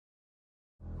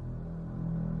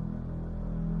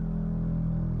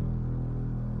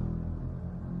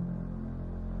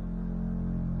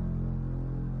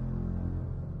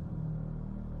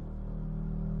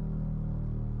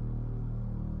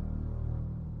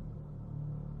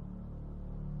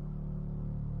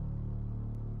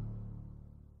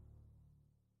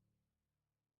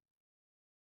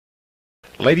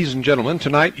Ladies and gentlemen,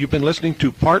 tonight you've been listening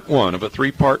to part one of a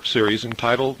three-part series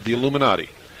entitled The Illuminati,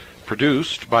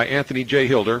 produced by Anthony J.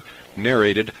 Hilder,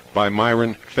 narrated by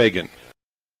Myron Fagan.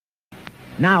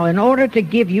 Now, in order to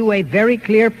give you a very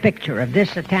clear picture of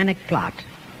this satanic plot,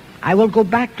 I will go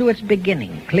back to its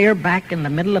beginning, clear back in the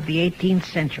middle of the 18th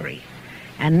century,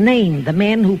 and name the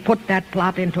men who put that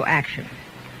plot into action,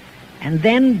 and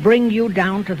then bring you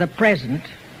down to the present,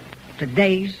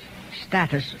 today's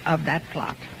status of that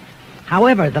plot.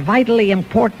 However, the vitally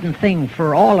important thing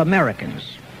for all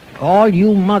Americans, all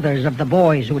you mothers of the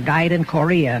boys who died in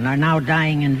Korea and are now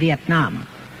dying in Vietnam,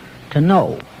 to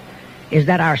know is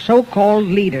that our so-called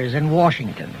leaders in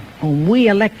Washington, whom we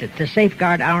elected to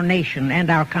safeguard our nation and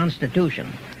our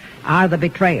Constitution, are the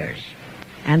betrayers,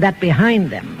 and that behind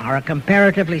them are a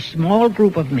comparatively small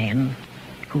group of men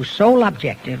whose sole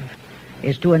objective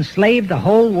is to enslave the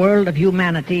whole world of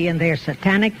humanity in their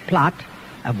satanic plot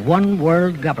of one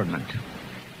world government.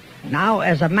 Now,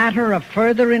 as a matter of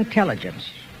further intelligence,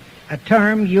 a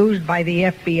term used by the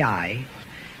FBI,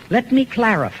 let me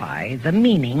clarify the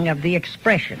meaning of the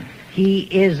expression, "He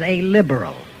is a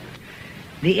liberal."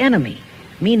 The enemy,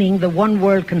 meaning the one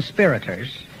world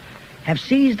conspirators, have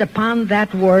seized upon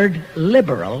that word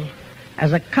liberal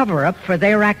as a cover-up for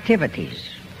their activities.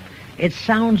 It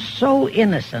sounds so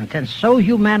innocent and so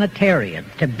humanitarian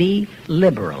to be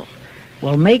liberal.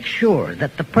 Well, make sure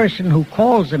that the person who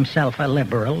calls himself a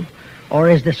liberal or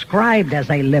is described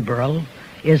as a liberal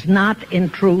is not in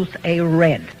truth a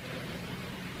red.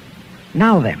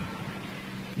 Now then,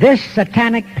 this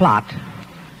satanic plot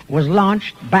was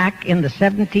launched back in the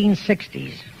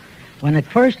 1760s when it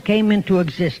first came into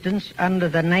existence under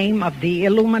the name of the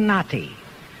Illuminati.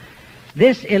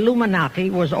 This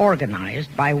Illuminati was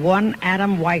organized by one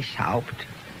Adam Weishaupt,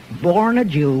 born a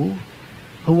Jew,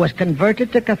 who was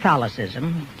converted to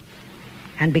Catholicism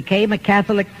and became a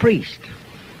Catholic priest,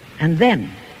 and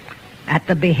then, at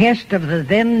the behest of the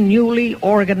then newly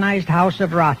organized House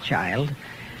of Rothschild,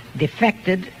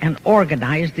 defected and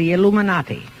organized the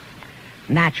Illuminati.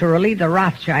 Naturally, the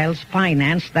Rothschilds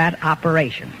financed that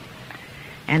operation.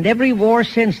 And every war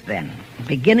since then,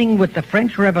 beginning with the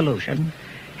French Revolution,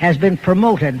 has been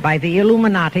promoted by the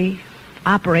Illuminati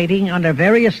operating under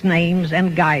various names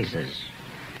and guises.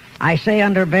 I say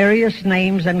under various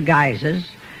names and guises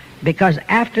because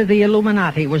after the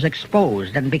Illuminati was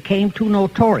exposed and became too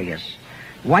notorious,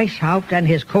 Weishaupt and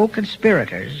his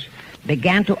co-conspirators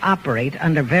began to operate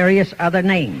under various other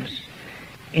names.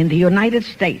 In the United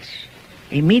States,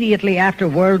 immediately after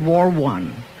World War I,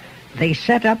 they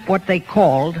set up what they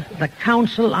called the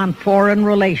Council on Foreign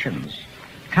Relations,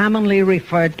 commonly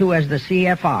referred to as the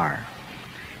CFR.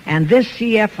 And this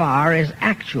CFR is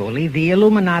actually the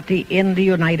Illuminati in the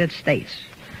United States.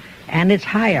 And its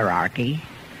hierarchy,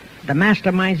 the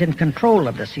masterminds in control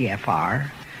of the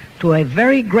CFR, to a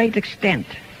very great extent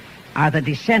are the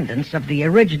descendants of the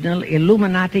original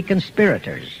Illuminati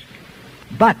conspirators.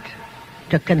 But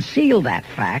to conceal that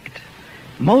fact,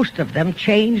 most of them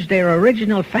changed their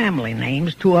original family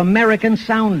names to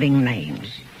American-sounding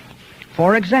names.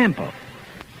 For example,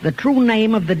 the true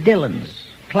name of the Dillons,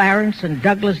 Clarence and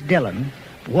Douglas Dillon,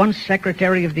 once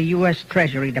Secretary of the U.S.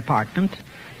 Treasury Department,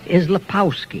 is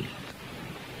Lepowski.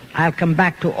 I'll come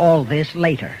back to all this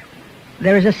later.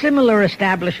 There is a similar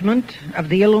establishment of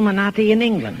the Illuminati in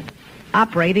England,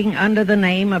 operating under the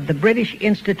name of the British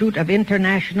Institute of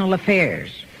International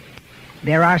Affairs.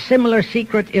 There are similar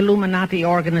secret Illuminati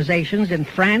organizations in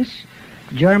France,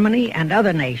 Germany, and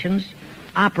other nations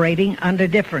operating under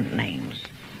different names.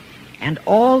 And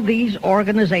all these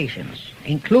organizations,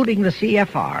 including the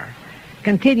CFR,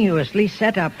 continuously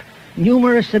set up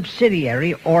numerous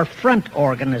subsidiary or front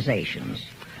organizations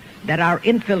that are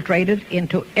infiltrated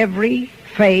into every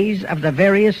phase of the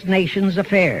various nations'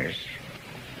 affairs.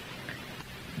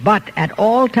 But at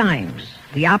all times,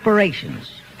 the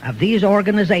operations of these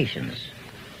organizations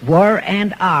were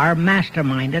and are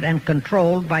masterminded and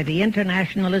controlled by the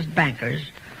internationalist bankers,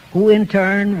 who in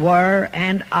turn were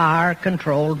and are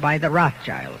controlled by the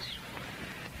Rothschilds.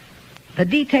 The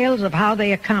details of how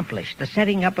they accomplished the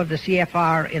setting up of the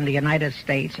CFR in the United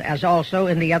States, as also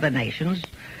in the other nations,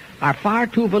 are far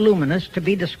too voluminous to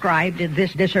be described in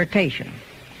this dissertation.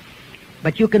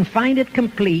 But you can find it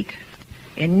complete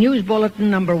in News Bulletin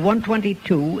number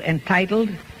 122, entitled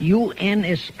UN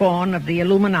is Spawn of the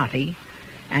Illuminati,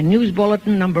 and News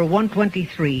Bulletin number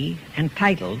 123,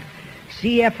 entitled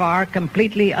CFR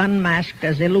Completely Unmasked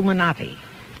as Illuminati.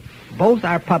 Both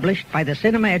are published by the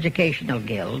Cinema Educational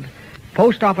Guild,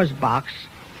 Post Office Box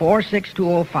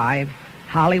 46205,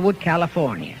 Hollywood,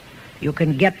 California. You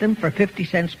can get them for 50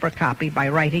 cents per copy by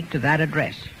writing to that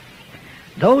address.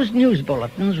 Those news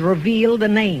bulletins reveal the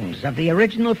names of the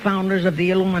original founders of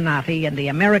the Illuminati and the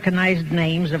Americanized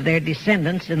names of their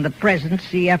descendants in the present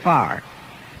CFR.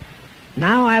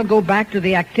 Now I'll go back to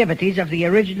the activities of the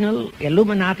original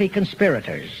Illuminati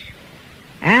conspirators.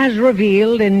 As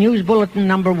revealed in News Bulletin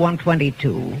number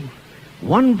 122,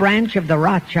 one branch of the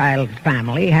Rothschild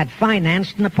family had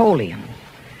financed Napoleon.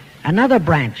 Another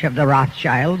branch of the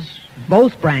Rothschilds,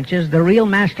 both branches the real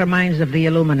masterminds of the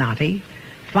Illuminati,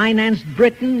 financed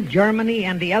Britain, Germany,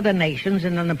 and the other nations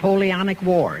in the Napoleonic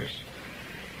Wars.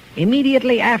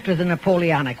 Immediately after the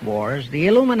Napoleonic Wars, the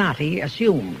Illuminati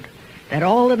assumed that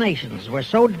all the nations were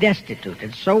so destitute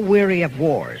and so weary of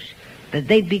wars that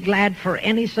they'd be glad for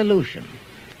any solution.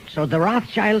 So the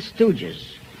Rothschild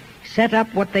stooges set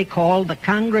up what they called the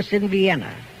Congress in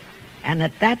Vienna, and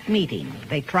at that meeting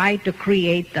they tried to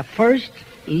create the first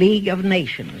League of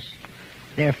Nations,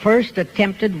 their first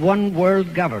attempted one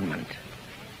world government,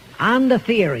 on the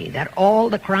theory that all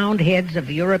the crowned heads of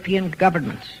the European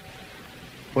governments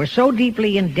were so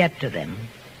deeply in debt to them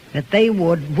that they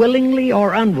would, willingly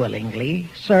or unwillingly,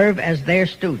 serve as their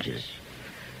stooges.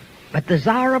 But the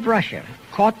Tsar of Russia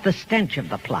caught the stench of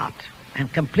the plot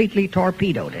and completely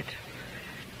torpedoed it.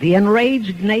 The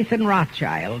enraged Nathan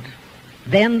Rothschild,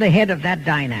 then the head of that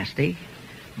dynasty,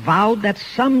 vowed that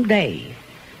someday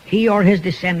he or his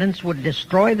descendants would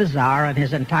destroy the Tsar and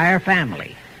his entire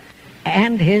family.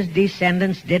 And his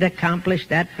descendants did accomplish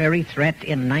that very threat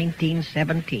in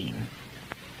 1917.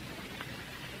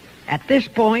 At this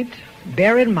point,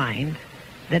 bear in mind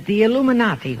that the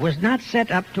Illuminati was not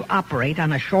set up to operate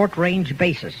on a short-range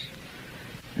basis.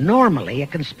 Normally, a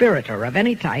conspirator of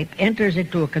any type enters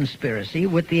into a conspiracy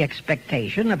with the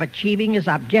expectation of achieving his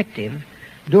objective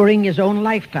during his own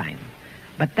lifetime.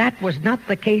 But that was not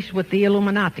the case with the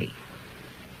Illuminati.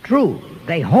 True,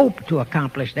 they hoped to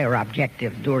accomplish their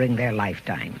objective during their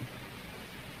lifetime.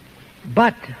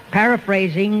 But,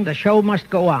 paraphrasing The Show Must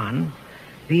Go On,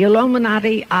 the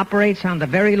Illuminati operates on the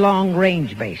very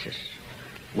long-range basis.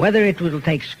 Whether it will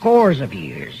take scores of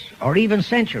years or even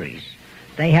centuries,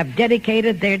 they have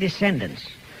dedicated their descendants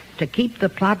to keep the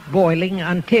plot boiling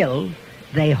until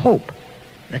they hope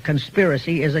the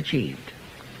conspiracy is achieved.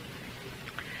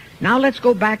 Now let's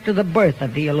go back to the birth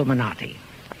of the Illuminati.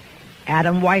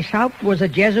 Adam Weishaupt was a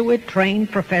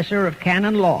Jesuit-trained professor of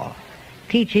canon law,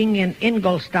 teaching in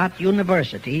Ingolstadt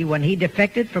University when he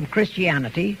defected from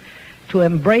Christianity to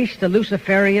embrace the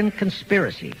Luciferian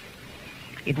conspiracy.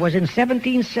 It was in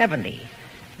 1770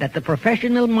 that the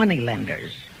professional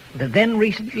moneylenders, the then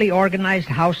recently organized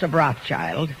House of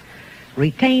Rothschild,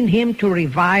 retained him to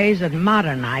revise and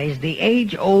modernize the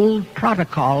age-old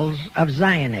protocols of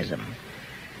Zionism,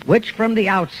 which from the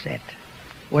outset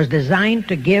was designed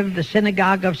to give the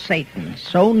Synagogue of Satan,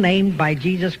 so named by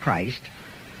Jesus Christ,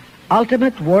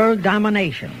 ultimate world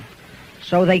domination,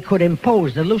 so they could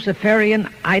impose the Luciferian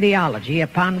ideology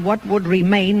upon what would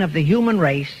remain of the human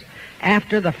race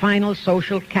after the final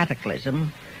social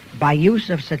cataclysm by use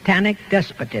of satanic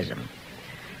despotism.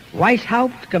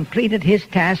 Weishaupt completed his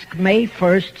task May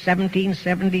 1st,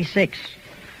 1776.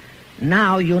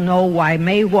 Now you know why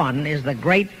May 1 is the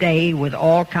great day with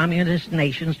all communist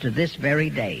nations to this very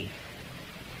day.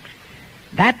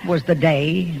 That was the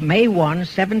day, May 1,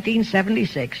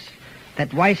 1776, that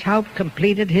Weishaupt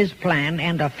completed his plan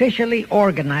and officially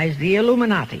organized the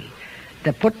Illuminati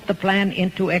to put the plan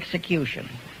into execution.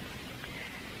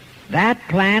 That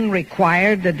plan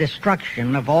required the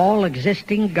destruction of all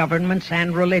existing governments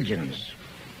and religions.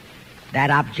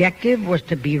 That objective was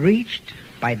to be reached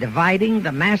by dividing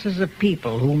the masses of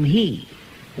people whom he,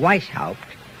 Weishaupt,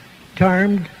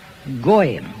 termed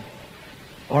Goyim,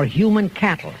 or human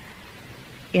cattle,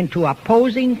 into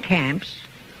opposing camps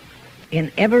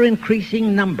in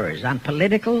ever-increasing numbers on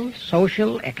political,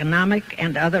 social, economic,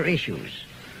 and other issues,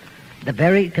 the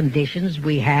very conditions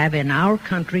we have in our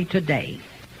country today.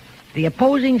 The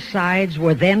opposing sides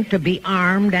were then to be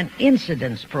armed and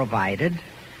incidents provided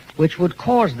which would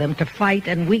cause them to fight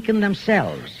and weaken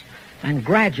themselves and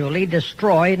gradually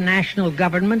destroy national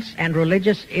governments and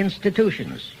religious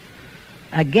institutions.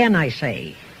 Again, I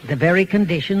say, the very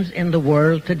conditions in the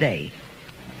world today.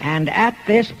 And at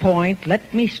this point,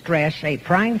 let me stress a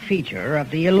prime feature of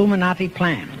the Illuminati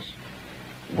plans.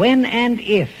 When and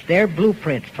if their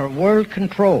blueprint for world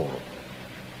control,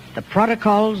 the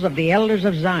protocols of the elders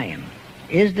of Zion,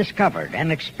 is discovered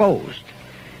and exposed,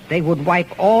 they would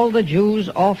wipe all the Jews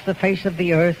off the face of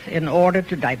the earth in order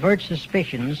to divert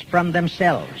suspicions from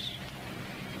themselves.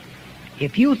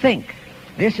 If you think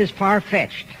this is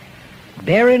far-fetched,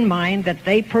 bear in mind that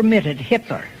they permitted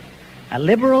Hitler, a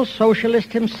liberal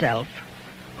socialist himself,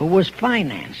 who was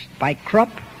financed by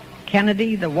Krupp,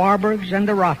 Kennedy, the Warburgs, and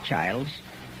the Rothschilds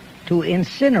to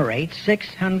incinerate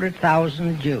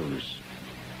 600,000 Jews.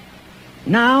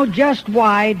 Now, just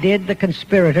why did the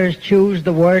conspirators choose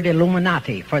the word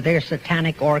Illuminati for their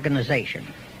satanic organization?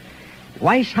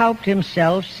 Weishaupt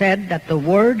himself said that the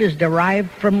word is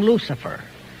derived from Lucifer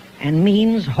and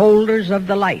means holders of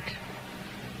the light,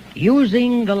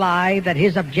 using the lie that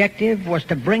his objective was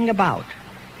to bring about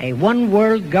a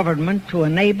one-world government to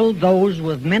enable those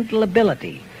with mental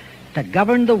ability to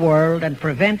govern the world and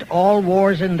prevent all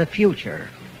wars in the future.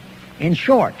 In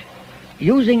short,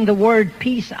 using the word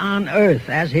peace on earth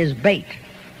as his bait,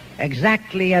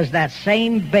 exactly as that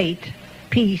same bait,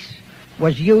 peace,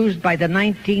 was used by the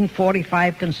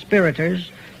 1945 conspirators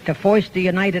to foist the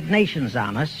United Nations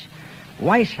on us.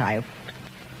 Weishaupt,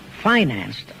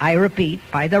 financed, I repeat,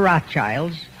 by the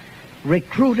Rothschilds,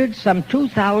 recruited some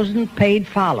 2,000 paid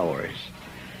followers.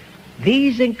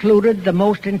 These included the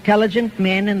most intelligent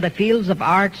men in the fields of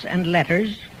arts and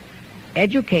letters,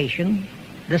 education,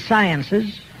 the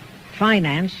sciences,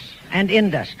 finance, and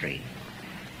industry.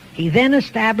 He then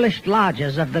established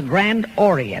lodges of the Grand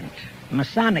Orient,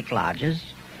 Masonic lodges,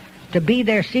 to be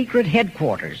their secret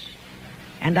headquarters.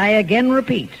 And I again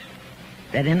repeat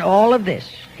that in all of this,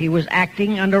 he was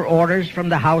acting under orders from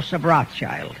the House of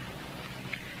Rothschild.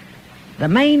 The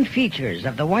main features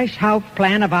of the Weishaupt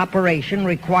plan of operation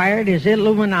required his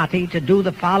Illuminati to do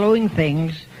the following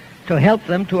things to help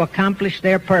them to accomplish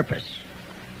their purpose.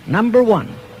 Number one,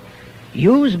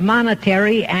 use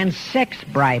monetary and sex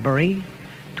bribery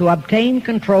to obtain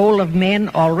control of men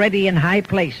already in high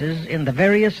places in the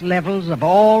various levels of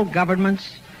all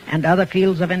governments and other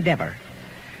fields of endeavor.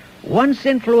 Once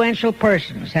influential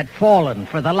persons had fallen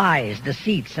for the lies,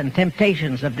 deceits, and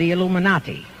temptations of the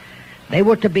Illuminati, they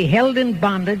were to be held in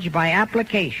bondage by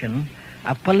application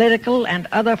of political and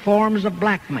other forms of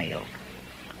blackmail,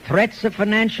 threats of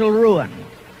financial ruin,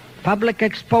 public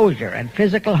exposure and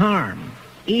physical harm,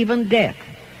 even death,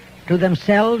 to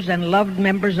themselves and loved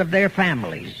members of their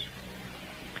families.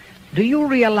 Do you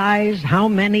realize how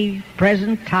many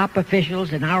present top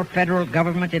officials in our federal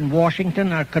government in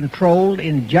Washington are controlled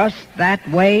in just that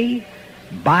way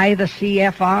by the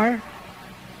CFR?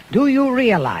 Do you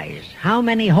realize how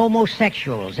many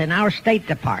homosexuals in our State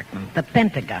Department, the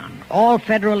Pentagon, all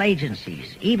federal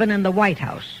agencies, even in the White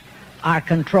House, are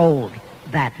controlled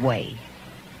that way?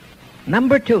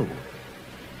 Number two,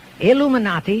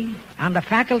 Illuminati on the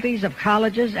faculties of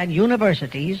colleges and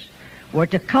universities were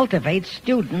to cultivate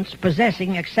students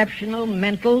possessing exceptional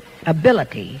mental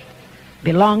ability,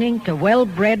 belonging to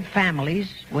well-bred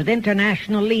families with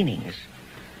international leanings,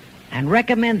 and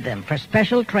recommend them for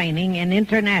special training in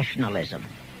internationalism.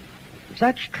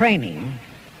 Such training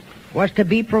was to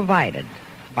be provided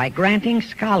by granting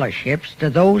scholarships to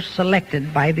those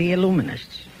selected by the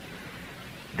Illuminists.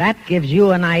 That gives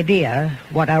you an idea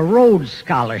what a Rhodes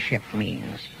Scholarship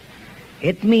means.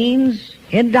 It means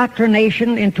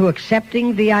indoctrination into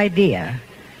accepting the idea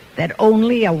that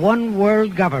only a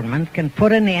one-world government can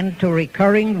put an end to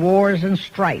recurring wars and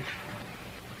strife.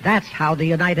 That's how the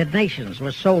United Nations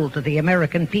was sold to the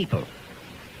American people.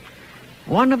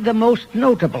 One of the most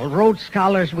notable Rhodes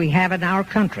Scholars we have in our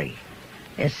country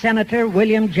is Senator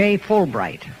William J.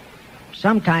 Fulbright,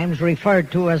 sometimes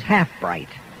referred to as Half-Bright.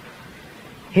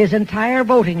 His entire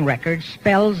voting record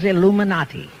spells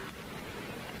Illuminati.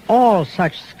 All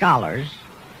such scholars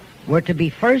were to be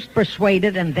first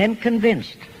persuaded and then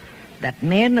convinced that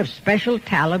men of special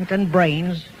talent and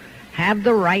brains have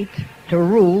the right to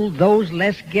rule those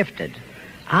less gifted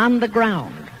on the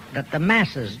ground that the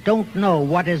masses don't know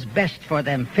what is best for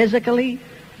them physically,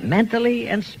 mentally,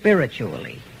 and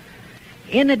spiritually.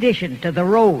 In addition to the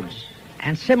Rhodes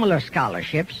and similar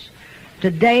scholarships,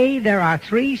 today there are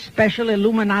 3 special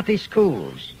Illuminati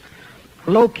schools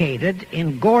located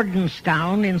in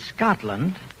Gordonstown in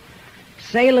Scotland,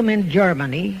 Salem in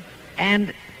Germany,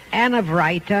 and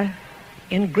Anavrita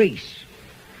in Greece.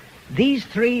 These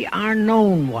 3 are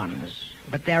known ones,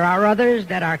 but there are others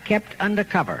that are kept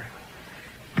undercover.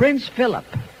 Prince Philip,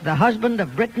 the husband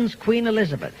of Britain's Queen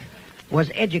Elizabeth,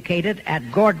 was educated at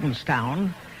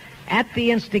Gordonstown at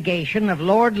the instigation of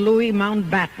Lord Louis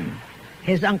Mountbatten,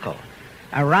 his uncle,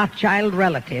 a Rothschild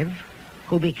relative,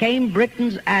 who became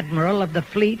Britain's admiral of the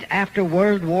fleet after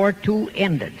World War II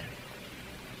ended.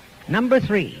 Number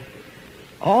 3,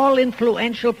 all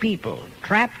influential people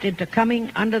trapped into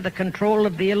coming under the control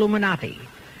of the Illuminati,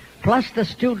 plus the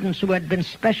students who had been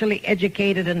specially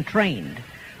educated and trained,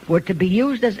 were to be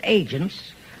used as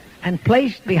agents and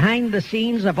placed behind the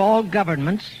scenes of all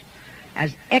governments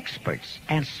as experts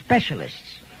and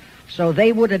specialists, so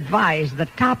they would advise the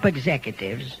top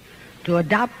executives to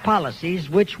adopt policies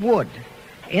which would,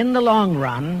 in the long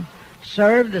run,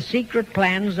 serve the secret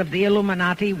plans of the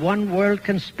Illuminati one world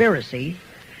conspiracy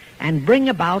and bring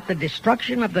about the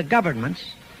destruction of the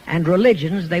governments and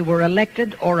religions they were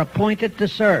elected or appointed to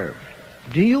serve.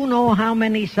 Do you know how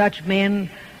many such men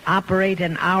operate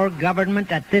in our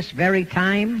government at this very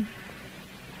time?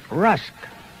 Rusk,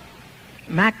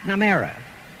 McNamara,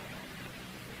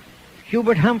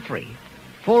 Hubert Humphrey,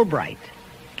 Fulbright,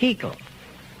 Kuchel,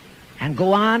 and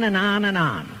go on and on and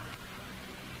on.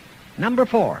 Number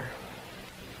 4,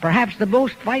 perhaps the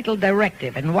most vital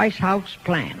directive in Weishaupt's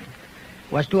plan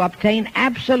was to obtain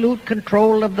absolute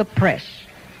control of the press,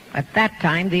 at that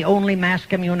time the only mass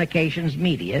communications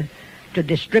media, to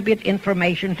distribute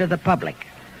information to the public,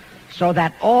 so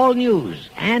that all news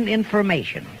and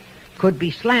information could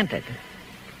be slanted,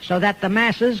 so that the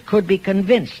masses could be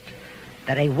convinced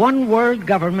that a one-world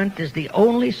government is the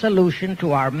only solution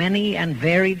to our many and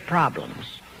varied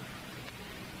problems.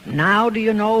 Now, do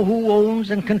you know who owns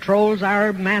and controls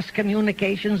our mass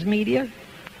communications media?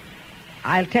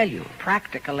 I'll tell you,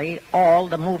 practically all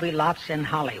the movie lots in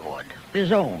Hollywood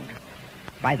is owned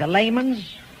by the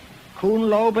Leymans, Kuhn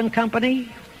Loeb and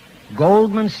Company,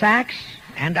 Goldman Sachs,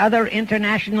 and other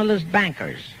internationalist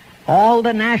bankers. All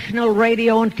the national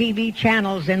radio and TV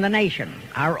channels in the nation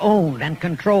are owned and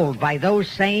controlled by those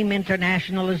same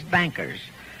internationalist bankers.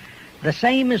 The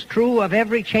same is true of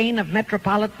every chain of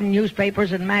metropolitan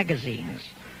newspapers and magazines,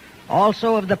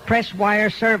 also of the press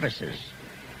wire services,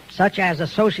 such as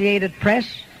Associated Press,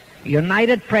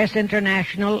 United Press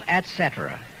International,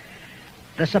 etc.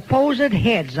 The supposed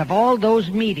heads of all those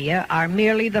media are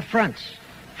merely the fronts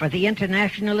for the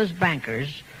internationalist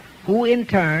bankers, who in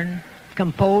turn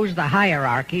compose the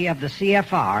hierarchy of the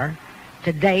CFR,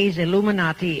 today's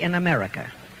Illuminati in America.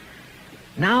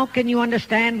 Now can you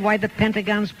understand why the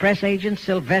Pentagon's press agent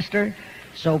Sylvester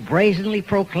so brazenly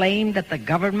proclaimed that the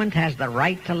government has the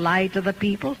right to lie to the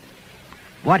people?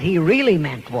 What he really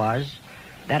meant was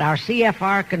that our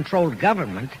CFR-controlled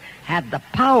government had the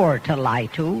power to lie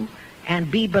to and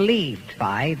be believed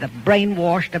by the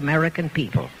brainwashed American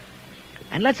people.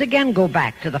 And let's again go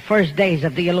back to the first days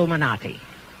of the Illuminati.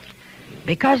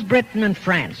 Because Britain and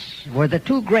France were the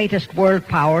two greatest world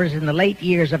powers in the late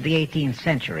years of the 18th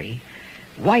century,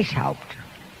 Weishaupt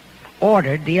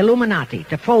ordered the Illuminati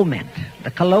to foment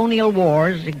the colonial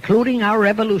wars, including our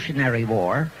Revolutionary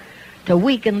War, to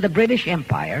weaken the British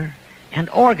Empire and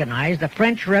organize the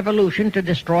French Revolution to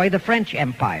destroy the French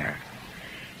Empire.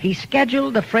 He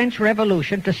scheduled the French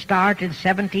Revolution to start in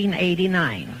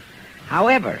 1789.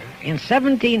 However, in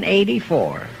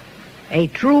 1784, a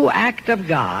true act of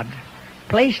God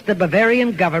placed the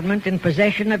Bavarian government in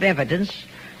possession of evidence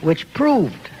which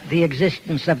proved the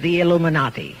existence of the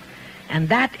Illuminati, and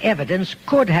that evidence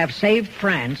could have saved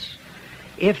France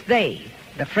if they,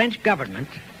 the French government,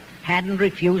 hadn't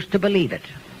refused to believe it.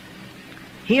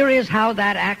 Here is how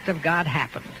that act of God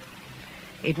happened.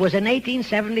 It was in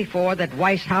 1874 that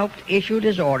Weishaupt issued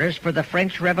his orders for the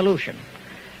French Revolution.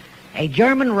 A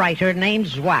German writer named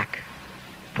Zwack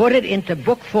put it into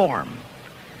book form.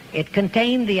 It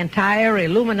contained the entire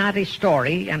Illuminati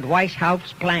story and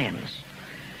Weishaupt's plans.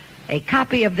 A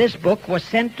copy of this book was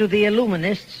sent to the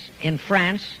Illuminists in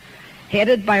France,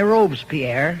 headed by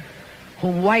Robespierre,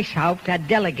 whom Weishaupt had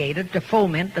delegated to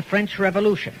foment the French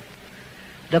Revolution.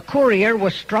 The courier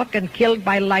was struck and killed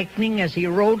by lightning as he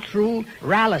rode through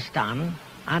Ralston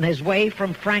on his way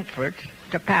from Frankfurt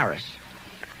to Paris.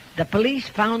 The police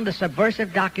found the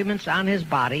subversive documents on his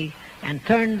body and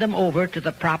turned them over to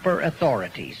the proper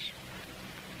authorities.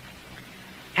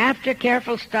 After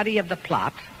careful study of the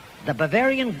plot, the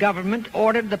Bavarian government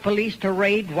ordered the police to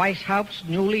raid Weishaupt's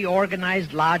newly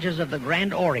organized lodges of the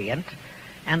Grand Orient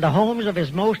and the homes of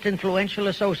his most influential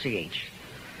associates.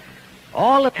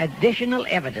 All additional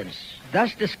evidence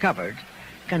thus discovered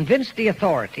convinced the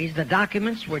authorities the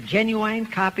documents were genuine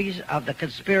copies of the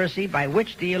conspiracy by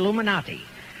which the Illuminati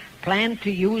planned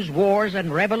to use wars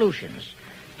and revolutions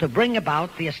to bring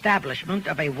about the establishment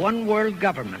of a one-world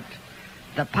government,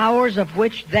 the powers of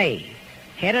which they,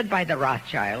 headed by the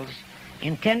Rothschilds,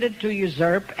 intended to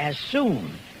usurp as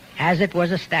soon as it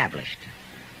was established.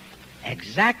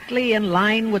 Exactly in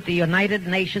line with the United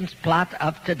Nations plot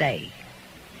of today.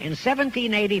 In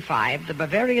 1785, the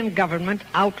Bavarian government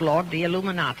outlawed the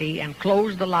Illuminati and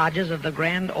closed the lodges of the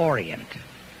Grand Orient.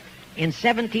 In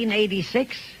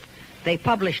 1786, they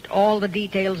published all the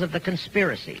details of the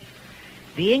conspiracy.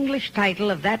 The English title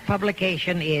of that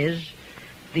publication is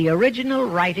The Original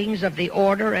Writings of the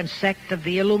Order and Sect of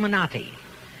the Illuminati.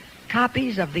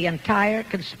 Copies of the entire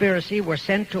conspiracy were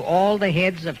sent to all the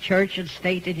heads of church and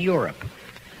state in Europe.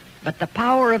 But the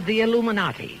power of the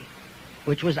Illuminati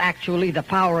which was actually the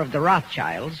power of the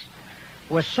Rothschilds,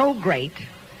 was so great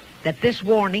that this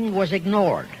warning was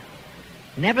ignored.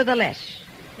 Nevertheless,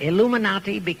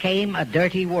 Illuminati became a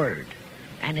dirty word,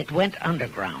 and it went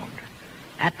underground.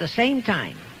 At the same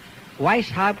time,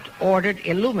 Weishaupt ordered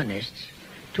Illuminists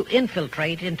to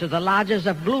infiltrate into the lodges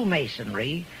of Blue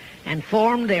Masonry and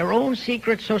form their own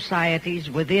secret societies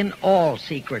within all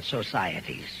secret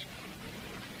societies.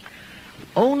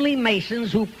 Only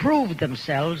Masons who proved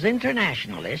themselves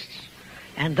internationalists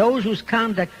and those whose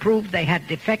conduct proved they had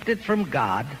defected from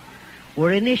God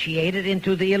were initiated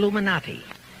into the Illuminati.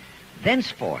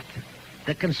 Thenceforth,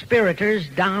 the conspirators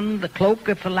donned the cloak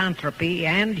of philanthropy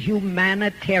and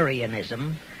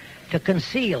humanitarianism to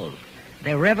conceal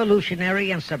their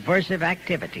revolutionary and subversive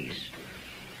activities.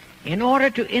 In order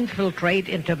to infiltrate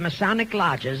into Masonic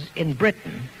lodges in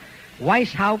Britain,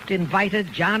 Weishaupt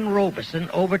invited John Robison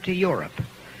over to Europe.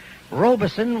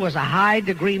 Robison was a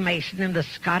high-degree Mason in the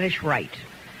Scottish Rite.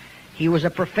 He was a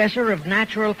professor of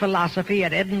natural philosophy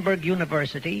at Edinburgh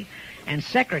University and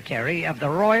secretary of the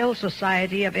Royal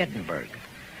Society of Edinburgh.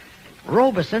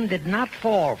 Robison did not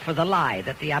fall for the lie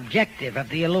that the objective of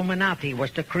the Illuminati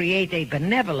was to create a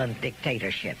benevolent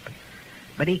dictatorship,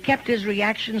 but he kept his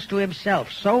reactions to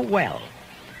himself so well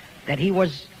that he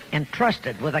was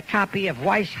entrusted with a copy of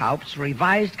Weishaupt's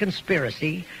revised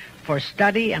conspiracy for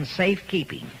study and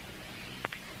safekeeping.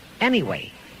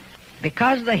 Anyway,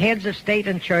 because the heads of state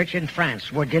and church in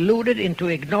France were deluded into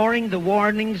ignoring the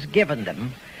warnings given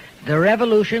them, the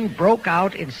revolution broke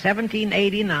out in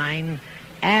 1789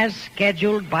 as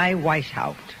scheduled by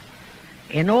Weishaupt.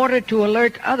 In order to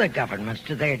alert other governments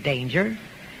to their danger,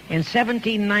 in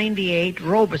 1798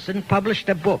 Robison published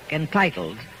a book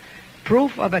entitled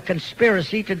Proof of a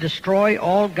Conspiracy to Destroy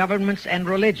All Governments and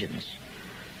Religions.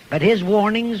 But his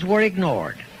warnings were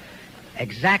ignored,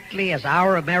 exactly as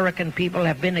our American people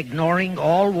have been ignoring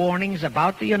all warnings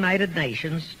about the United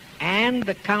Nations and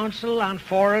the Council on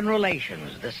Foreign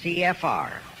Relations, the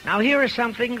CFR. Now here is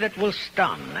something that will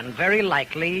stun and very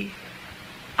likely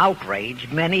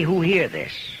outrage many who hear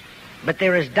this. But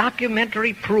there is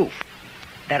documentary proof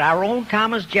that our own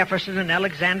Thomas Jefferson and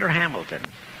Alexander Hamilton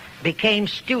became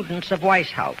students of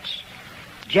Weishaupt's.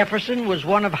 Jefferson was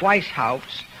one of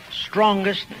Weishaupt's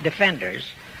strongest defenders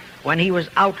when he was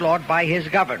outlawed by his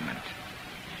government.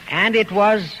 And it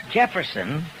was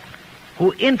Jefferson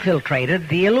who infiltrated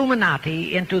the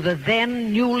Illuminati into the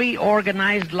then newly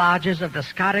organized lodges of the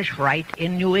Scottish Rite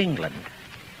in New England.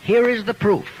 Here is the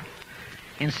proof.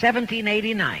 In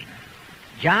 1789,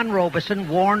 John Robison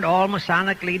warned all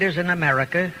Masonic leaders in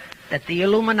America that the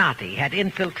Illuminati had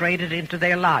infiltrated into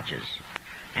their lodges.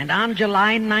 And on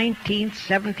July 19,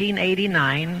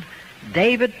 1789,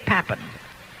 David Papin,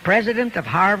 president of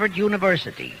Harvard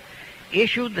University,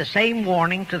 issued the same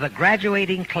warning to the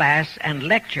graduating class and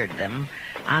lectured them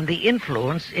on the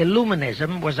influence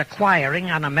Illuminism was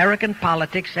acquiring on American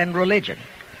politics and religion.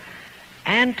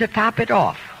 And to top it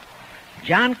off,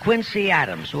 John Quincy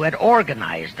Adams, who had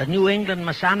organized the New England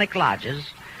Masonic lodges,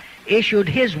 issued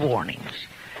his warnings.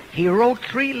 He wrote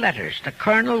 3 letters to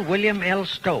Colonel William L.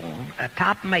 Stone, a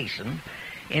top Mason,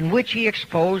 in which he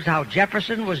exposed how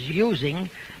Jefferson was using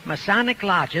Masonic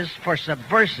lodges for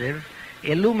subversive,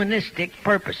 Illuministic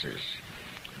purposes.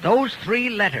 Those 3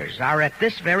 letters are at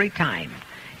this very time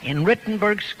in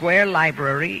Rittenberg Square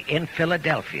Library in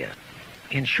Philadelphia.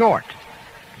 In short,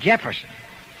 Jefferson,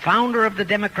 founder of the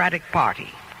Democratic Party,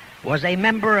 was a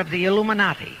member of the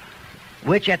Illuminati,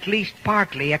 which at least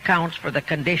partly accounts for the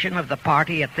condition of the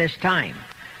party at this time.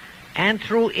 And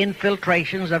through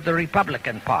infiltrations of the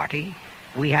Republican Party,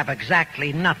 we have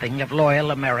exactly nothing of loyal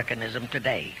Americanism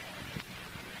today.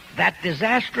 That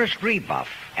disastrous rebuff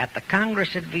at the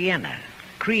Congress at Vienna,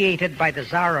 created by the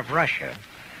Tsar of Russia,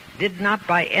 did not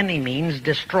by any means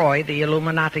destroy the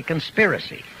Illuminati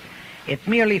conspiracy. It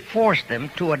merely forced them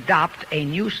to adopt a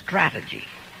new strategy.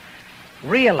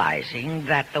 Realizing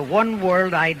that the one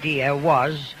world idea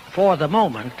was, for the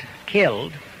moment,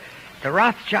 killed, the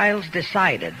Rothschilds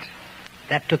decided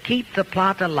that to keep the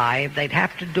plot alive, they'd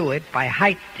have to do it by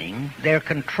heightening their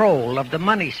control of the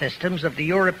money systems of the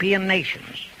European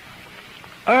nations.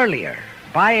 Earlier,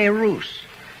 by a ruse,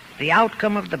 the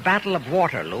outcome of the Battle of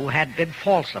Waterloo had been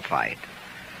falsified.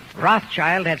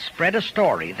 Rothschild had spread a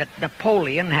story that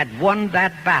Napoleon had won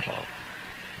that battle.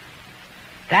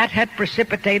 That had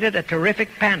precipitated a terrific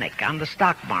panic on the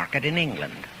stock market in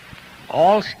England.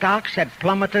 All stocks had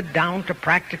plummeted down to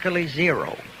practically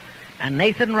zero, and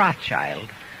Nathan Rothschild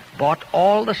bought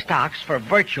all the stocks for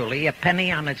virtually a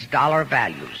penny on its dollar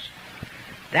values.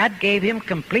 That gave him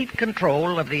complete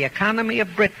control of the economy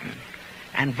of Britain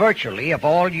and virtually of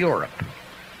all Europe.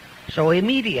 So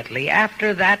immediately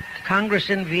after that Congress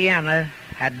in Vienna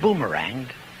had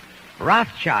boomeranged,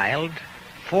 Rothschild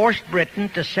forced Britain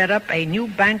to set up a new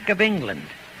Bank of England,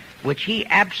 which he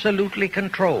absolutely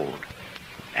controlled,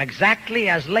 exactly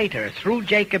as later, through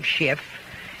Jacob Schiff,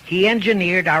 he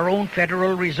engineered our own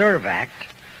Federal Reserve Act,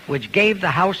 which gave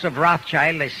the House of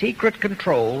Rothschild a secret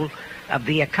control of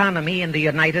the economy in the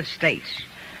United States.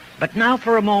 But now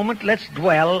for a moment, let's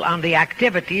dwell on the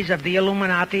activities of the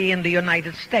Illuminati in the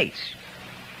United States.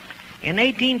 In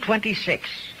 1826,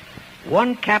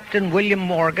 one Captain William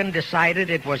Morgan decided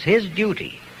it was his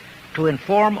duty to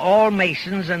inform all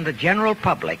Masons and the general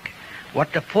public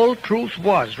what the full truth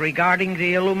was regarding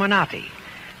the Illuminati,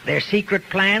 their secret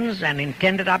plans and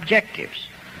intended objectives.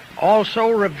 Also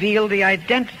reveal the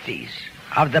identities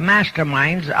of the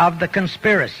masterminds of the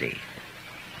conspiracy.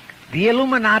 The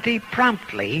Illuminati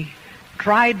promptly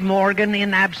tried Morgan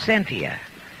in absentia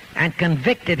and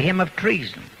convicted him of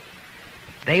treason.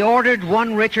 They ordered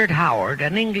one Richard Howard,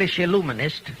 an English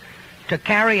Illuminist, to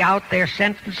carry out their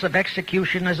sentence of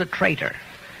execution as a traitor.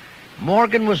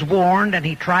 Morgan was warned and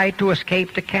he tried to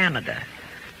escape to Canada,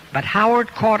 but Howard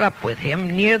caught up with him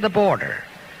near the border,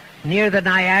 near the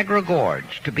Niagara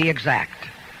Gorge, to be exact,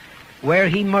 where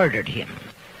he murdered him.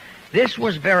 This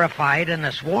was verified in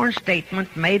a sworn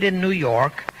statement made in New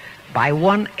York by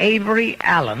one Avery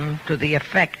Allen to the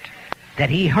effect that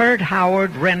he heard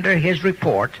Howard render his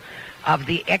report of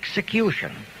the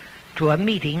execution to a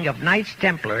meeting of Knights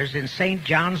Templars in St.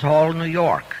 John's Hall, New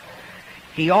York.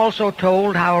 He also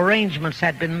told how arrangements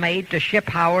had been made to ship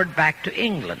Howard back to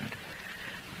England.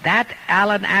 That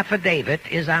Allen affidavit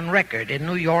is on record in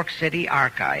New York City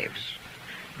archives.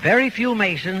 Very few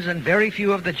Masons and very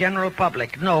few of the general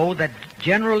public know that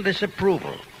general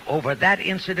disapproval over that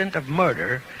incident of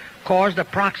murder caused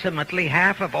approximately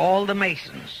half of all the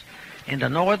Masons in the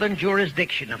northern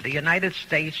jurisdiction of the United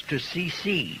States to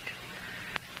secede.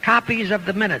 Copies of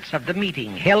the minutes of the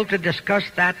meeting held to discuss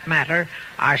that matter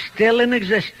are still in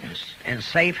existence in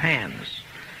safe hands,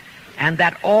 and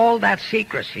that all that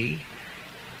secrecy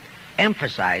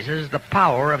emphasizes the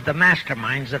power of the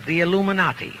masterminds of the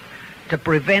Illuminati to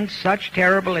prevent such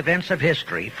terrible events of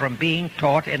history from being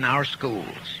taught in our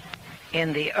schools.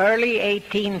 In the early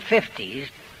 1850s,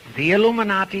 the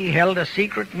Illuminati held a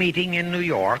secret meeting in New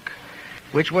York,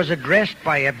 which was addressed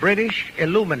by a British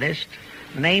Illuminist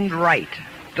named Wright.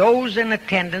 Those in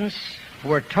attendance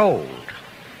were told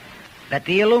that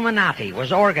the Illuminati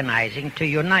was organizing to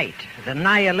unite the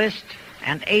nihilist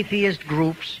and atheist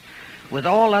groups with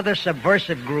all other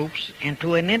subversive groups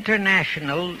into an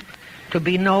international to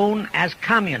be known as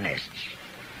communists.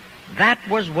 That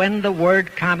was when the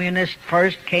word communist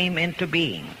first came into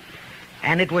being,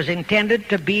 and it was intended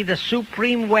to be the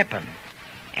supreme weapon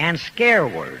and scare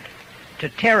word to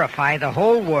terrify the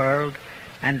whole world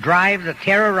and drive the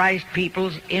terrorized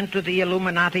peoples into the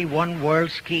Illuminati one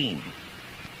world scheme.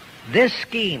 This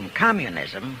scheme,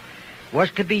 communism,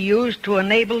 was to be used to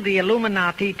enable the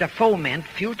Illuminati to foment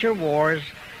future wars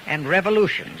and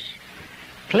revolutions.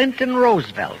 Clinton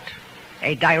Roosevelt,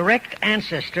 a direct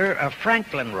ancestor of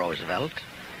Franklin Roosevelt,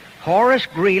 Horace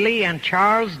Greeley and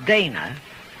Charles Dana,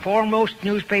 foremost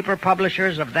newspaper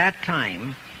publishers of that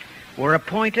time, were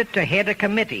appointed to head a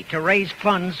committee to raise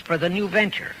funds for the new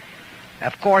venture.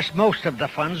 Of course, most of the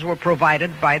funds were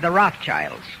provided by the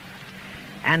Rothschilds.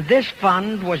 And this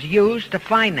fund was used to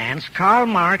finance Karl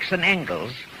Marx and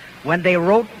Engels when they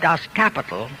wrote Das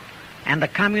Kapital and the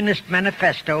Communist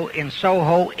Manifesto in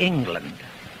Soho, England.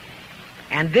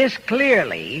 And this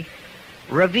clearly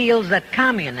reveals that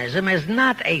communism is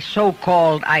not a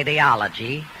so-called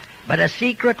ideology, but a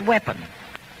secret weapon,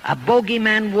 a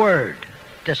bogeyman word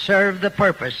to serve the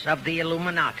purpose of the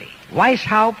Illuminati.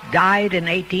 Weishaupt died in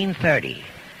 1830,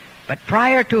 but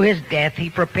prior to his death he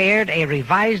prepared a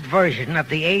revised version of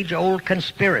the age-old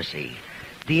conspiracy,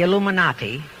 the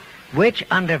Illuminati, which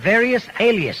under various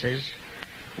aliases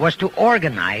was to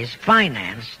organize,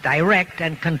 finance, direct,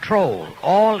 and control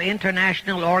all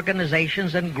international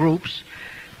organizations and groups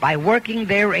by working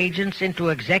their agents into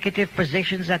executive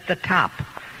positions at the top.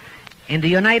 In the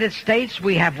United States,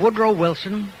 we have Woodrow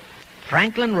Wilson,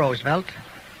 Franklin Roosevelt,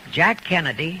 Jack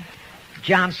Kennedy,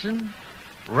 Johnson,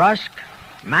 Rusk,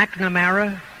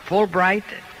 McNamara, Fulbright,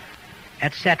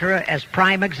 etc. as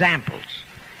prime examples.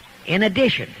 In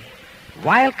addition,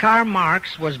 while Karl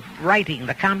Marx was writing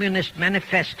the Communist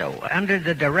Manifesto under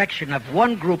the direction of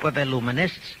one group of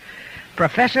Illuminists,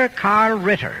 Professor Karl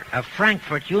Ritter of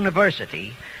Frankfurt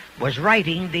University was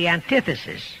writing the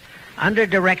Antithesis under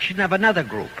direction of another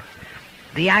group.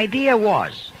 The idea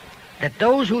was that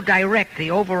those who direct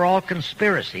the overall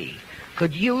conspiracy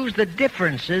could use the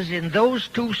differences in those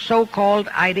two so-called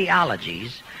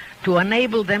ideologies to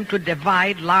enable them to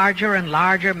divide larger and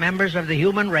larger members of the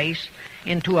human race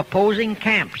into opposing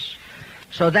camps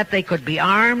so that they could be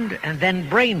armed and then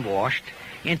brainwashed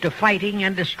into fighting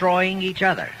and destroying each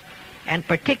other, and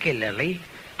particularly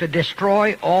to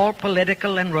destroy all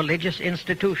political and religious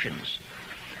institutions.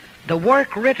 The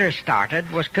work Ritter started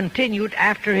was continued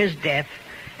after his death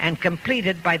and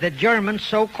completed by the German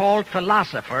so-called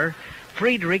philosopher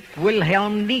Friedrich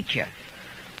Wilhelm Nietzsche,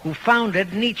 who founded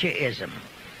Nietzscheism.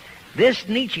 This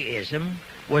Nietzscheism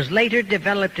was later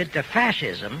developed into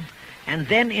fascism and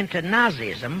then into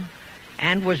Nazism,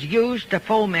 and was used to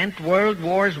foment World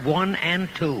Wars I and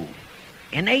II.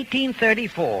 In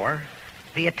 1834,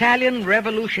 the Italian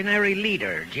revolutionary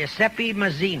leader Giuseppe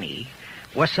Mazzini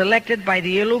was selected by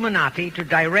the Illuminati to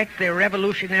direct their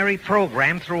revolutionary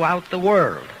program throughout the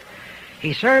world.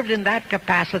 He served in that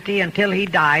capacity until he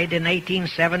died in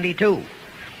 1872.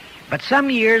 But some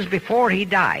years before he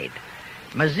died,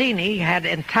 Mazzini had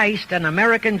enticed an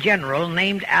American general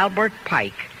named Albert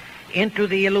Pike into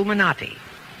the Illuminati.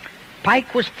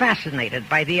 Pike was fascinated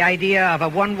by the idea of a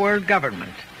one-world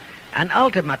government, and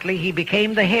ultimately he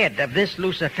became the head of this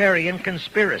Luciferian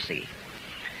conspiracy.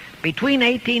 Between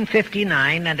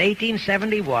 1859 and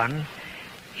 1871,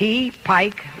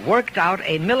 Pike, worked out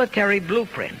a military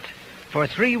blueprint for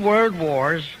 3 world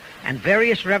wars and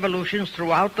various revolutions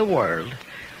throughout the world,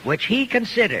 which he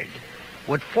considered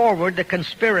would forward the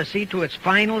conspiracy to its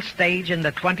final stage in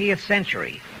the 20th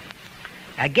century.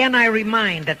 Again, I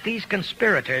remind that these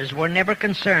conspirators were never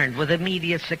concerned with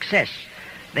immediate success.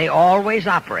 They always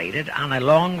operated on a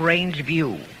long-range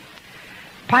view.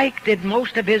 Pike did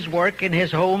most of his work in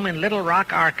his home in Little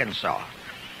Rock, Arkansas.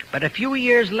 But a few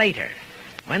years later,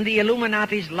 when the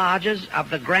Illuminati's lodges of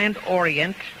the Grand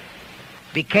Orient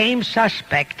became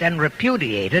suspect and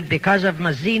repudiated because of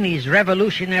Mazzini's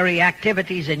revolutionary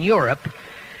activities in Europe,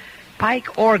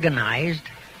 Pike organized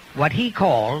what he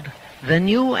called the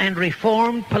New and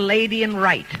Reformed Palladian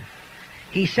Rite.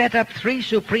 He set up 3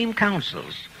 supreme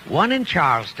councils, one in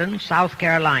Charleston, South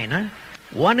Carolina,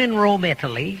 one in Rome,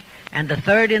 Italy, and the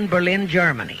 3rd in Berlin,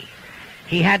 Germany.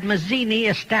 He had Mazzini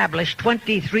establish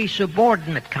 23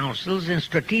 subordinate councils in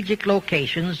strategic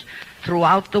locations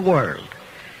throughout the world.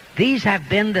 These have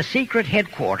been the secret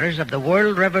headquarters of the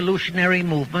world revolutionary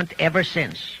movement ever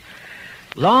since.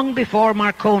 Long before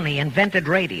Marconi invented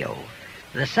radio,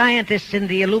 the scientists in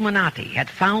the Illuminati had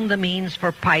found the means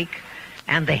for Pike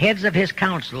and the heads of his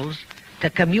councils to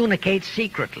communicate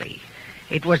secretly.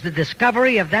 It was the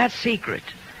discovery of that secret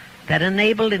that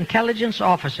enabled intelligence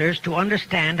officers to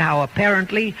understand how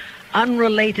apparently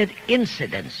unrelated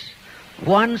incidents,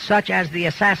 one such as the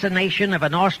assassination of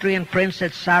an Austrian prince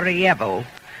at Sarajevo,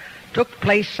 took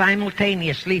place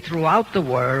simultaneously throughout the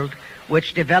world,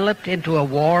 which developed into a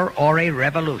war or a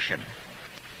revolution.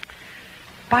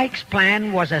 Pike's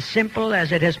plan was as simple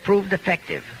as it has proved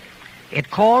effective. It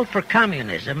called for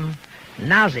communism,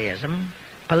 Nazism,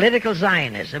 political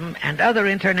Zionism, and other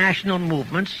international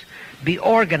movements be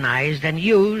organized and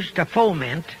used to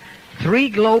foment 3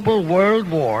 global world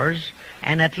wars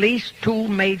and at least 2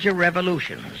 major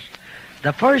revolutions.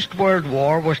 The First World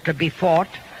War was to be fought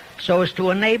so as to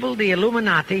enable the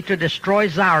Illuminati to destroy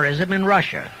Tsarism in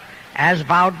Russia, as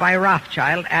vowed by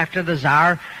Rothschild after the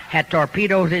Tsar had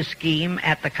torpedoed his scheme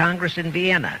at the Congress in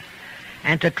Vienna,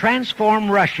 and to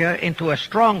transform Russia into a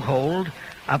stronghold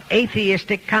of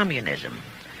atheistic communism.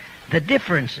 The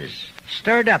differences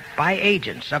stirred up by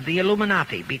agents of the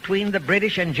Illuminati between the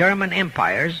British and German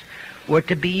empires were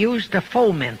to be used to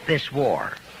foment this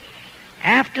war.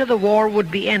 After the war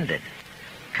would be ended,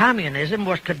 communism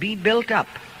was to be built up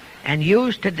and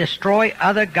used to destroy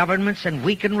other governments and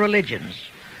weaken religions.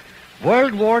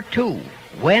 World War II,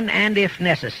 when and if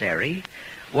necessary,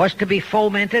 was to be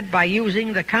fomented by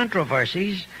using the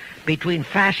controversies between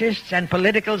fascists and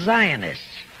political Zionists.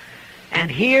 And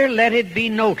here let it be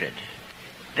noted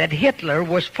that Hitler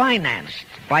was financed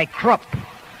by Krupp,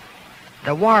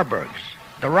 the Warburgs,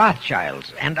 the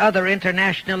Rothschilds, and other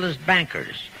internationalist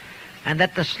bankers, and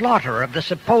that the slaughter of the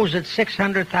supposed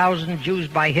 600,000 Jews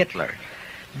by Hitler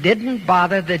didn't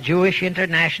bother the Jewish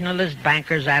internationalist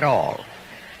bankers at all.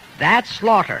 That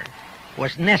slaughter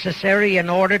was necessary in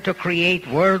order to create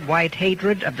worldwide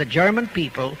hatred of the German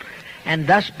people and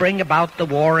thus bring about the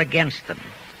war against them.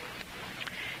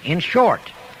 In short,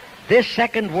 this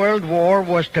Second World War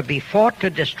was to be fought to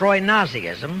destroy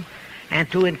Nazism and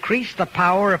to increase the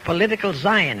power of political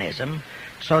Zionism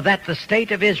so that the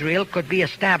State of Israel could be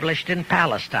established in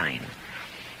Palestine.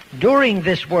 During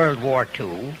this World War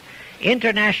II,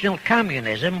 international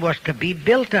communism was to be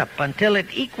built up until it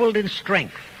equaled in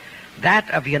strength that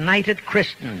of united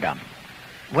Christendom.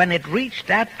 When it reached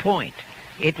that point,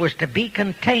 it was to be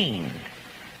contained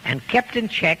and kept in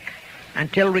check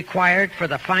until required for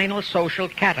the final social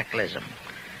cataclysm.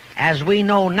 As we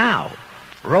know now,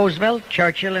 Roosevelt,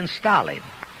 Churchill, and Stalin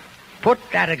put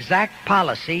that exact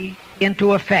policy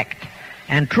into effect,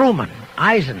 and Truman,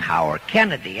 Eisenhower,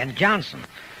 Kennedy, and Johnson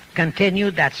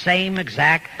continued that same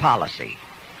exact policy.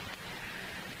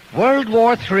 World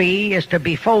War III is to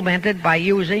be fomented by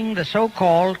using the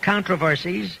so-called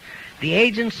controversies the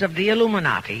agents of the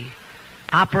Illuminati,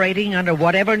 operating under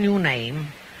whatever new name,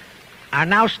 are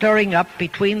now stirring up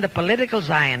between the political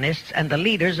Zionists and the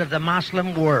leaders of the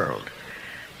Muslim world.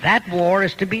 That war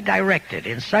is to be directed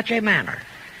in such a manner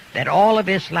that all of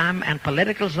Islam and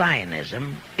political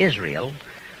Zionism, Israel,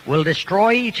 will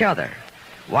destroy each other,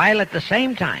 while at the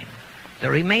same time the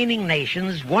remaining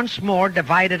nations, once more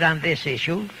divided on this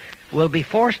issue, will be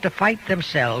forced to fight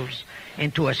themselves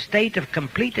into a state of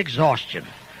complete exhaustion,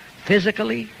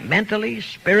 physically, mentally,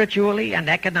 spiritually, and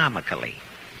economically.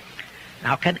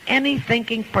 Now, can any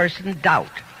thinking person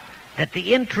doubt that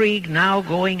the intrigue now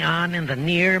going on in the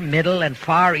Near, Middle, and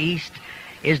Far East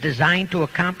is designed to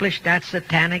accomplish that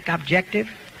satanic objective?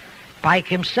 Pike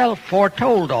himself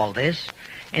foretold all this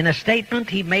in a statement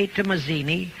he made to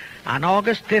Mazzini on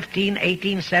August 15,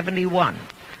 1871.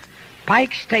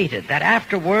 Pike stated that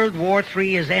after World War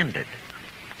III is ended,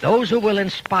 those who will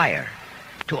inspire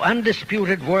to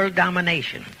undisputed world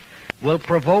domination will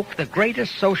provoke the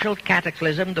greatest social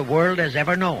cataclysm the world has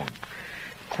ever known.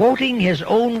 Quoting his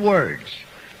own words,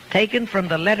 taken from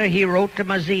the letter he wrote to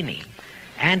Mazzini,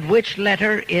 and which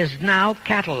letter is now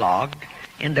catalogued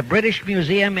in the British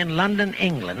Museum in London,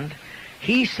 England,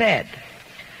 he said,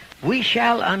 "We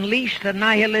shall unleash the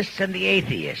nihilists and the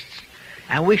atheists,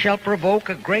 and we shall provoke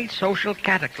a great social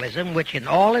cataclysm which in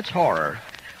all its horror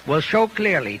will show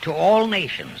clearly to all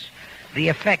nations the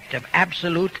effect of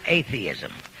absolute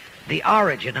atheism, the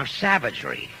origin of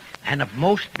savagery and of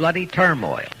most bloody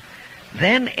turmoil.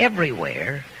 Then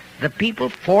everywhere the people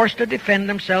forced to defend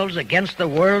themselves against the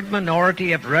world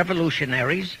minority of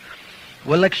revolutionaries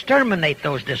will exterminate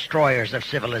those destroyers of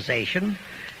civilization,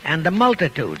 and the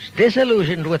multitudes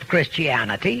disillusioned with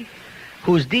Christianity,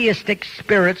 whose deistic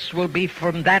spirits will be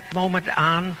from that moment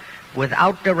on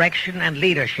without direction and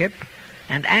leadership,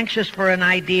 and anxious for an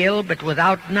ideal but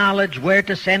without knowledge where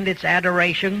to send its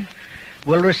adoration,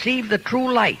 will receive the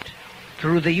true light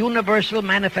through the universal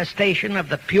manifestation of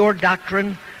the pure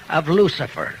doctrine of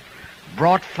Lucifer,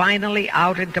 brought finally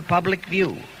out into public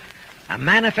view, a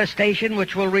manifestation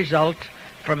which will result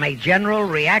from a general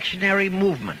reactionary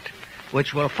movement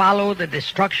which will follow the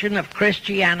destruction of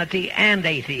Christianity and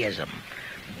atheism,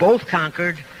 both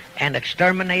conquered and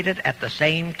exterminated at the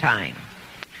same time."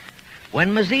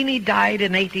 When Mazzini died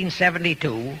in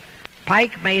 1872,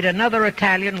 Pike made another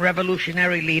Italian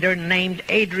revolutionary leader named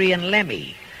Adrian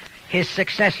Lemmy his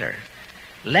successor.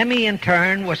 Lemmy, in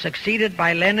turn, was succeeded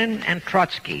by Lenin and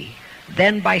Trotsky,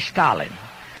 then by Stalin.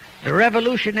 The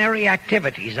revolutionary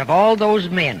activities of all those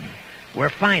men were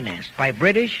financed by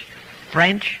British,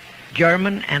 French,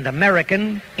 German, and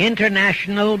American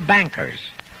international bankers,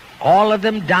 all of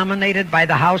them dominated by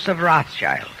the House of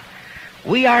Rothschild.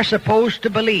 We are supposed to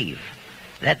believe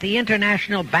that the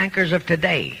international bankers of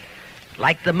today,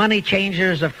 like the money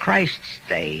changers of Christ's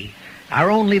day, are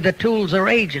only the tools or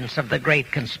agents of the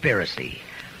great conspiracy,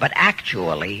 but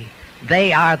actually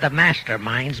they are the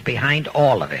masterminds behind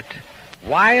all of it.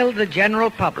 While the general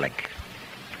public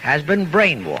has been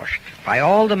brainwashed by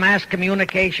all the mass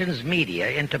communications media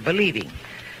into believing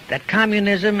that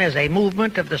communism is a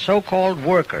movement of the so-called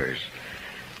workers,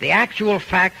 the actual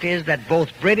fact is that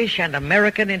both British and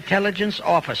American intelligence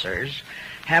officers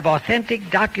have authentic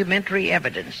documentary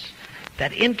evidence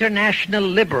that international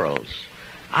liberals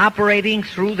operating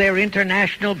through their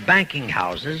international banking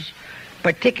houses,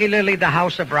 particularly the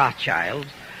House of Rothschild,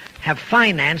 have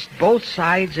financed both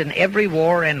sides in every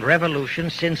war and revolution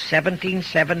since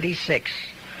 1776.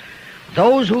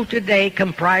 Those who today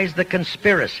comprise the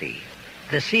conspiracy,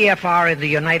 the CFR in the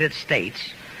United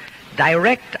States,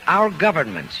 direct our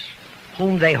governments,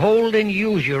 whom they hold in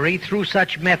usury through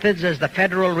such methods as the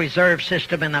Federal Reserve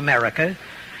System in America,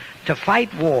 to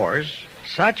fight wars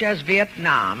such as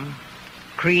Vietnam,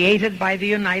 created by the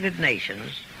United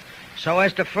Nations, so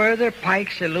as to further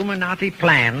Pike's Illuminati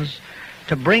plans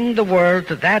to bring the world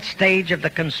to that stage of the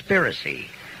conspiracy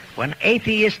when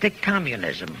atheistic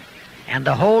communism and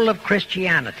the whole of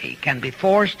Christianity can be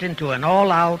forced into an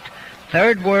all-out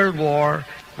Third World War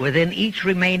within each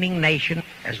remaining nation,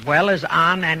 as well as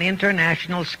on an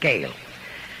international scale.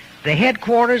 The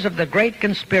headquarters of the great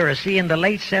conspiracy in the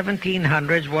late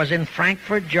 1700s was in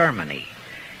Frankfurt, Germany,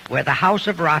 where the House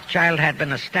of Rothschild had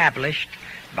been established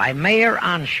by Mayer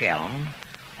Anschelm,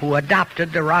 who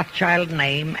adopted the Rothschild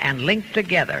name and linked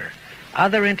together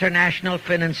other international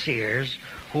financiers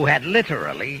who had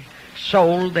literally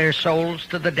sold their souls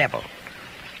to the devil.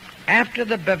 After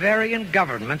the Bavarian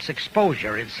government's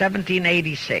exposure in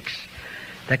 1786,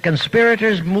 the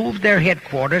conspirators moved their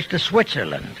headquarters to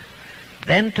Switzerland,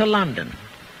 then to London.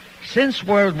 Since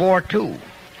World War II,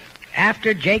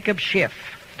 after Jacob Schiff,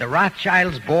 the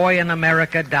Rothschilds' boy in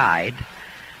America, died,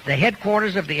 the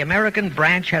headquarters of the American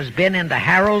branch has been in the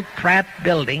Harold Pratt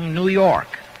Building, New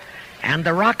York, and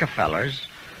the Rockefellers,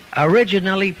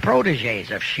 originally protégés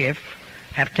of Schiff,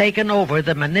 have taken over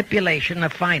the manipulation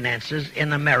of finances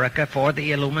in America for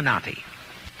the Illuminati.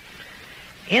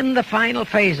 In the final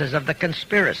phases of the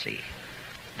conspiracy,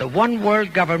 the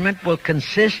one-world government will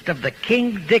consist of the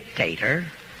king dictator,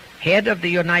 head of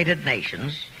the United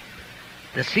Nations,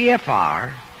 the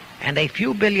CFR, and a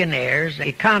few billionaires,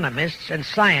 economists, and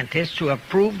scientists who have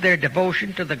proved their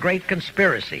devotion to the great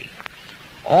conspiracy.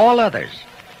 All others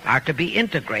are to be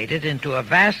integrated into a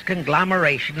vast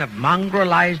conglomeration of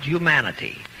mongrelized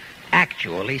humanity,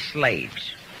 actually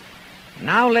slaves.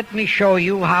 Now let me show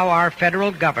you how our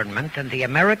federal government and the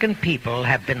American people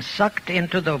have been sucked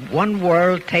into the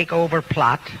one-world takeover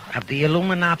plot of the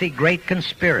Illuminati Great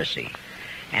Conspiracy.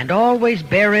 And always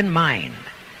bear in mind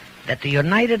that the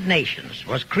United Nations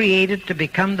was created to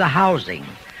become the housing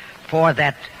for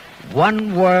that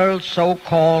one-world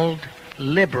so-called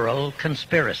liberal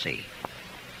conspiracy.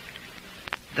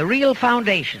 The real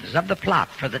foundations of the plot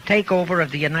for the takeover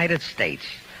of the United States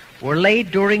were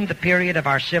laid during the period of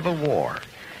our Civil War.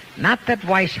 Not that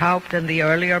Weishaupt and the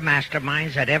earlier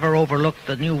masterminds had ever overlooked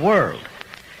the New World.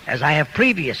 As I have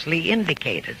previously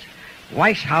indicated,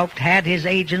 Weishaupt had his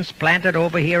agents planted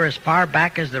over here as far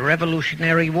back as the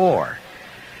Revolutionary War.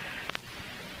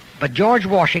 But George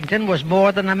Washington was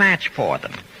more than a match for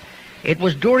them. It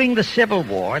was during the Civil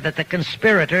War that the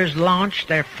conspirators launched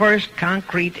their first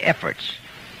concrete efforts.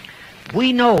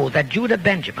 We know that Judah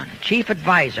Benjamin, chief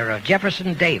advisor of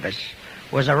Jefferson Davis,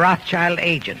 was a Rothschild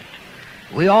agent.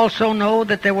 We also know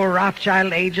that there were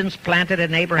Rothschild agents planted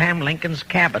in Abraham Lincoln's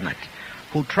cabinet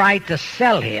who tried to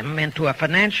sell him into a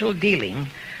financial dealing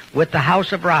with the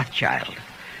House of Rothschild.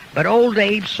 But old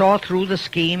Abe saw through the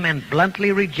scheme and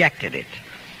bluntly rejected it,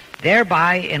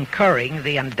 thereby incurring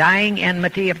the undying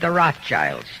enmity of the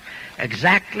Rothschilds,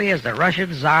 exactly as the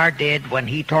Russian Tsar did when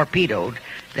he torpedoed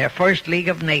their first League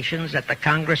of Nations at the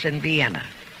Congress in Vienna.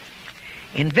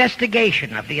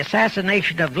 Investigation of the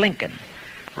assassination of Lincoln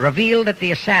revealed that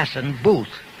the assassin,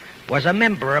 Booth, was a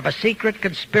member of a secret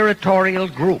conspiratorial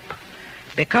group.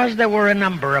 Because there were a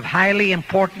number of highly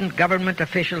important government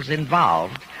officials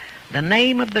involved, the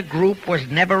name of the group was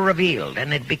never revealed,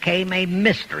 and it became a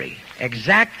mystery,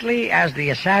 exactly as the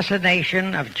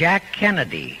assassination of Jack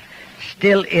Kennedy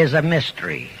still is a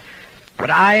mystery. But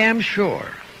I am sure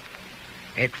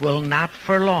it will not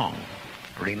for long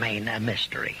remain a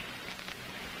mystery.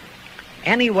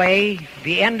 Anyway,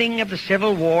 the ending of the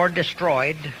Civil War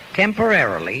destroyed,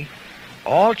 temporarily,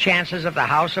 all chances of the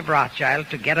House of Rothschild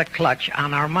to get a clutch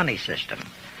on our money system,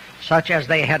 such as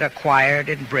they had acquired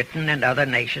in Britain and other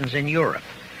nations in Europe.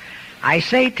 I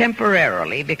say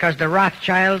temporarily because the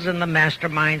Rothschilds and the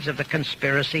masterminds of the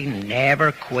conspiracy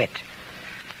never quit.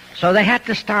 So they had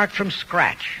to start from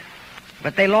scratch,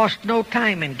 but they lost no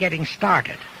time in getting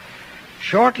started.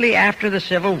 Shortly after the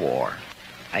Civil War,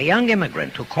 a young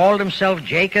immigrant who called himself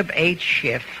Jacob H.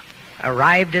 Schiff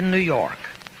arrived in New York.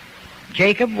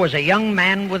 Jacob was a young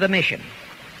man with a mission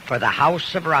for the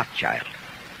House of Rothschild.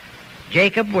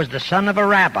 Jacob was the son of a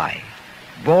rabbi,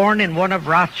 born in one of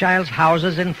Rothschild's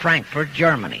houses in Frankfurt,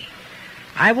 Germany.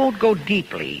 I won't go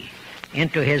deeply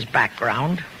into his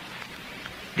background.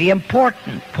 The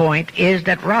important point is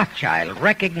that Rothschild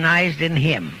recognized in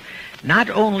him not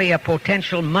only a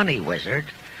potential money wizard,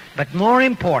 but more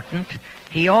important,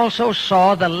 he also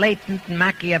saw the latent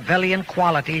Machiavellian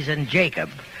qualities in Jacob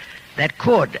that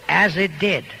could, as it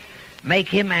did, make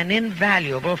him an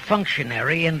invaluable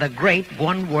functionary in the great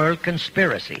one-world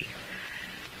conspiracy.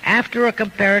 After a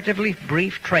comparatively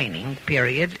brief training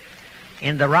period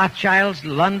in the Rothschilds'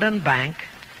 London bank,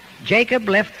 Jacob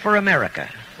left for America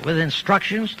with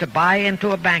instructions to buy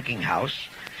into a banking house,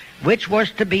 which was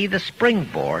to be the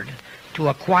springboard to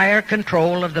acquire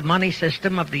control of the money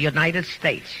system of the United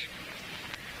States.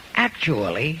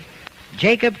 Actually,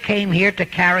 Jacob came here to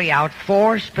carry out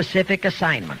 4 specific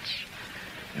assignments.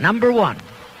 Number 1,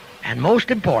 and most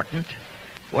important,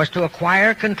 was to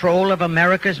acquire control of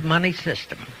America's money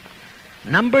system.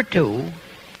 Number 2,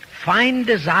 find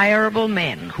desirable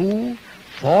men who,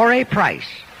 for a price,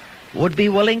 would be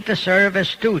willing to serve as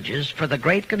stooges for the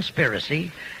great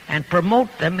conspiracy and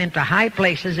promote them into high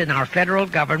places in our federal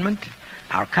government,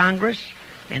 our Congress,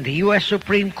 in the U.S.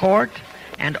 Supreme Court,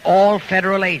 and all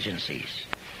federal agencies.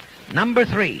 Number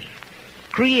 3,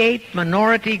 create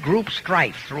minority group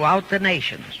strife throughout the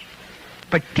nations,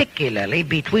 particularly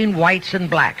between whites and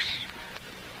blacks.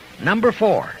 Number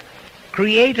 4,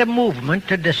 create a movement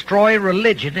to destroy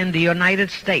religion in the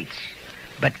United States,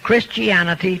 but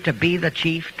Christianity to be the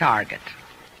chief target.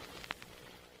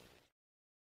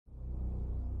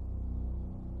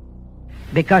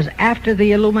 Because after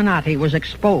the Illuminati was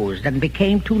exposed and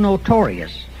became too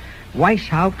notorious,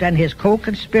 Weishaupt and his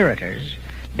co-conspirators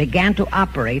began to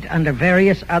operate under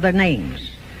various other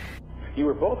names. You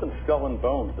were both in Skull and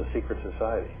Bones, the secret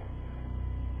society.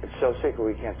 It's so secret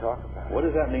we can't talk about it. What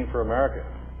does that mean for America?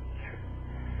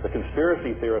 The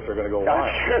conspiracy theorists are going to go wild.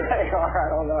 I'm sure they are. I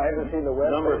don't know. I haven't seen the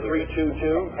website. Number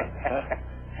 322.